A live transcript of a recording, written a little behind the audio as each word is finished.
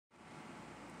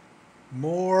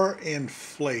More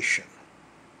inflation.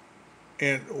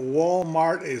 And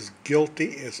Walmart is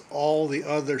guilty as all the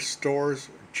other stores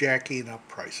jacking up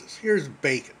prices. Here's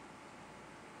bacon.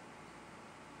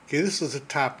 Okay, this is the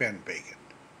top end bacon.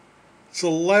 It's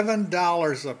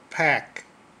 $11 a pack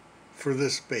for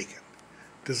this bacon.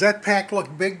 Does that pack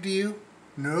look big to you?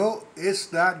 No,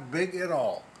 it's not big at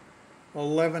all.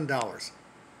 $11.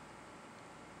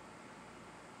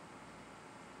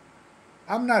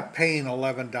 I'm not paying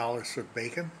 $11 for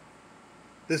bacon.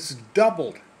 This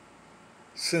doubled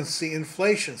since the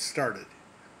inflation started.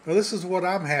 Now this is what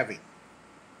I'm having.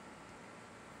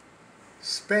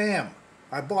 Spam.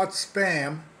 I bought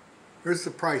Spam. Here's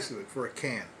the price of it for a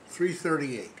can.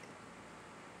 $3.38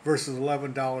 versus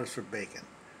 $11 for bacon.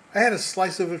 I had a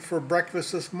slice of it for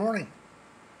breakfast this morning.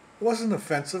 It wasn't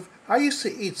offensive. I used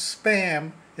to eat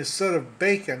Spam instead of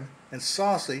bacon and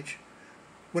sausage.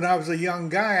 When I was a young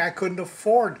guy, I couldn't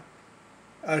afford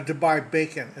to buy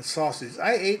bacon and sausage.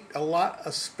 I ate a lot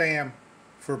of Spam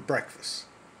for breakfast.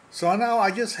 So now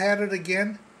I just had it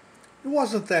again. It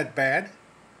wasn't that bad.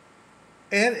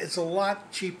 And it's a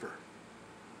lot cheaper.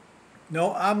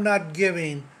 No, I'm not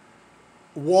giving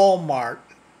Walmart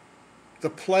the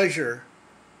pleasure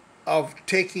of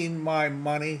taking my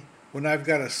money when I've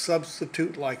got a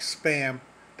substitute like Spam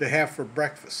to have for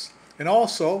breakfast. And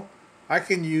also, I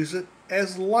can use it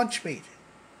as lunch meat.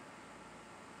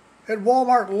 At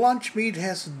Walmart, lunch meat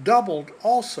has doubled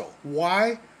also.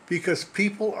 Why? Because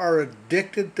people are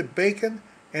addicted to bacon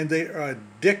and they are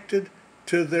addicted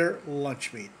to their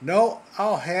lunch meat. No,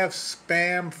 I'll have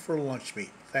Spam for lunch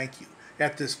meat. Thank you.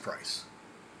 At this price.